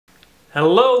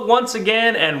Hello once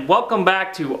again and welcome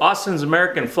back to Austin's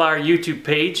American Flyer YouTube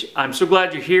page. I'm so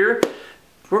glad you're here.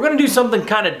 We're going to do something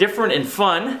kind of different and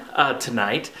fun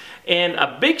tonight, and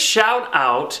a big shout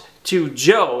out to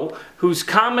Joe, whose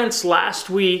comments last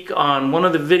week on one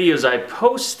of the videos I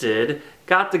posted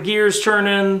got the gears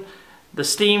turning, the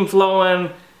steam flowing,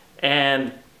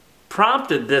 and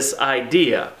prompted this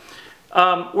idea.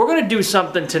 We're going to do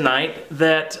something tonight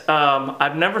that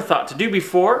I've never thought to do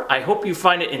before. I hope you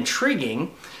find it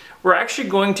intriguing. We're actually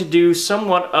going to do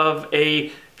somewhat of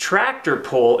a tractor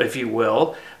pull, if you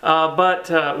will,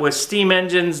 but with steam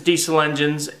engines, diesel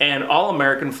engines, and all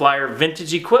American Flyer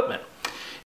vintage equipment.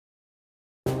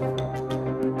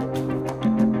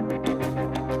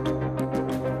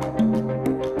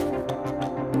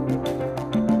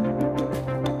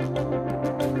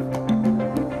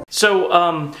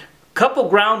 So, couple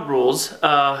ground rules.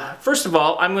 First of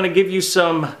all, I'm going to give you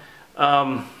some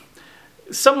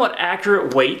somewhat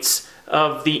accurate weights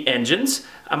of the engines.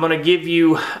 I'm going to give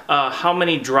you how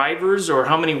many drivers or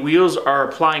how many wheels are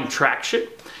applying traction.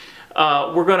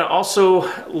 We're going to also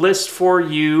list for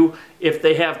you if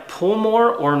they have pull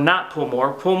more or not pull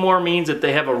more. Pull more means that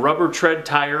they have a rubber tread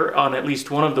tire on at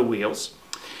least one of the wheels.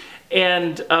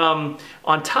 And on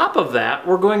top of that,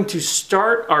 we're going to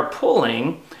start our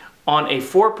pulling on a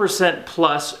 4%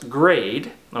 plus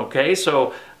grade. Okay,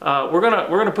 so we're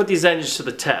gonna put these engines to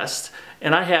the test,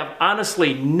 and I have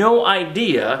honestly no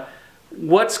idea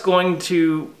what's going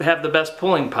to have the best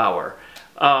pulling power.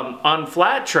 On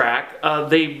flat track,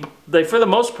 they for the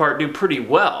most part do pretty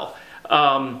well,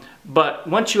 but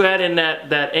once you add in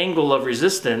that angle of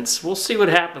resistance, we'll see what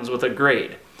happens with a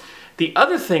grade. The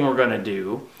other thing we're going to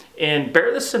do, and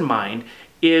bear this in mind,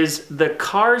 is the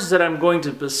cars that I'm going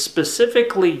to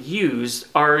specifically use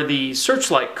are the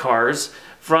Searchlight cars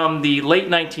from the late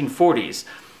 1940s.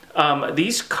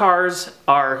 These cars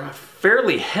are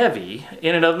fairly heavy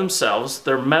in and of themselves.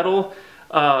 They're metal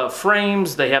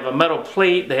frames, they have a metal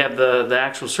plate, they have the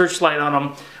actual Searchlight on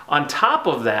them. On top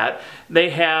of that,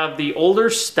 they have the older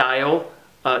style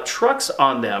trucks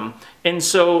on them, and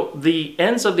so the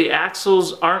ends of the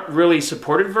axles aren't really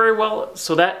supported very well,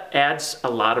 so that adds a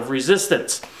lot of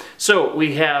resistance. So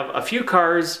we have a few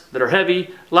cars that are heavy,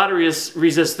 a lot of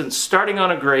resistance starting on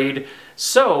a grade,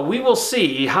 so we will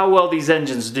see how well these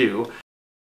engines do.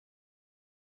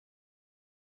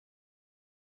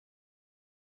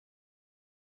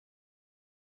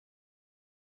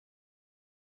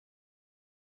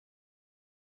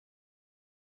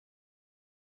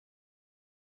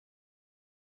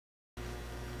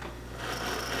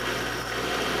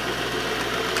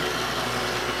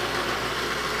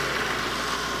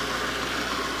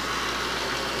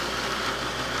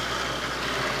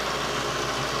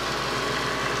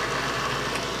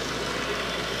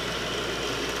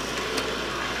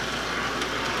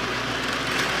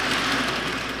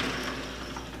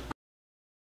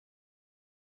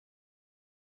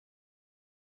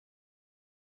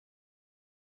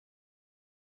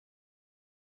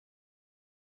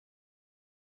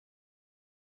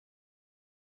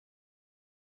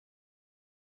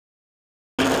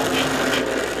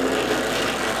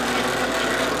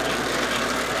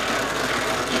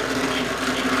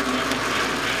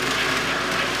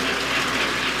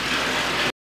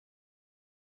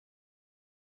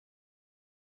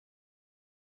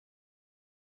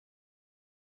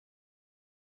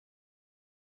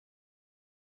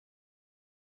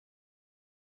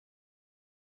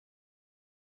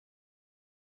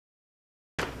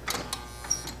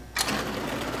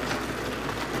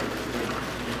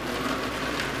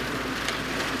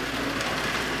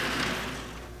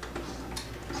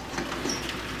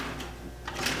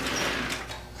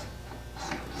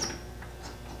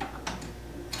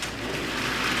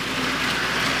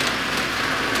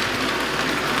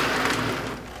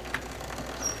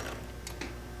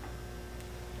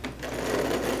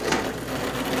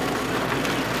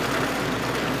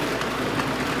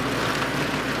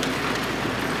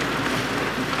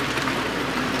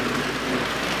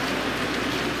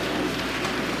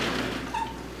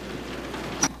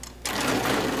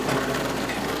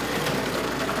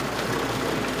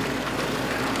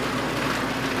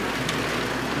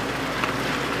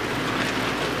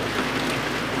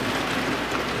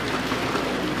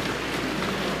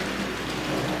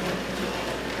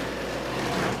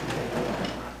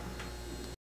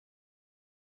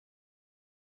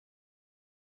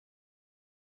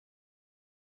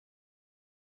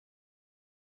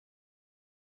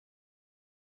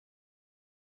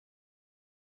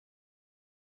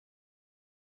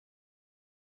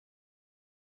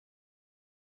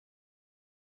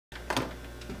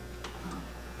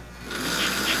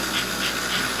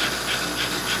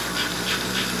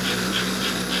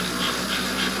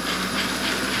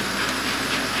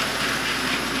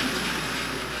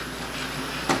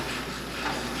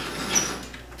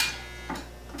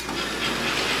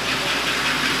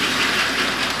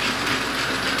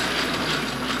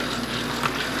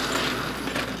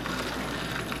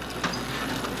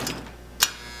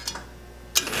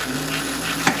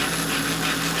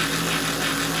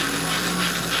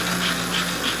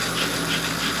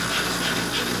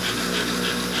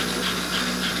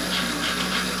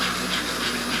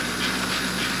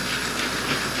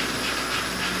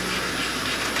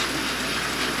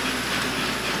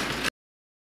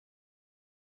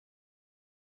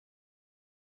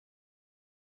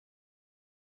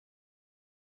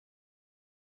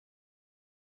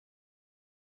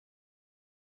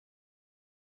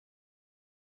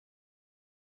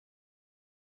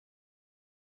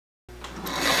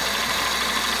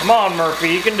 Come on, Murphy,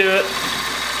 you can do it.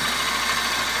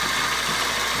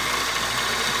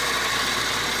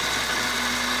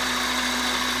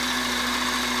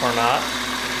 Or not.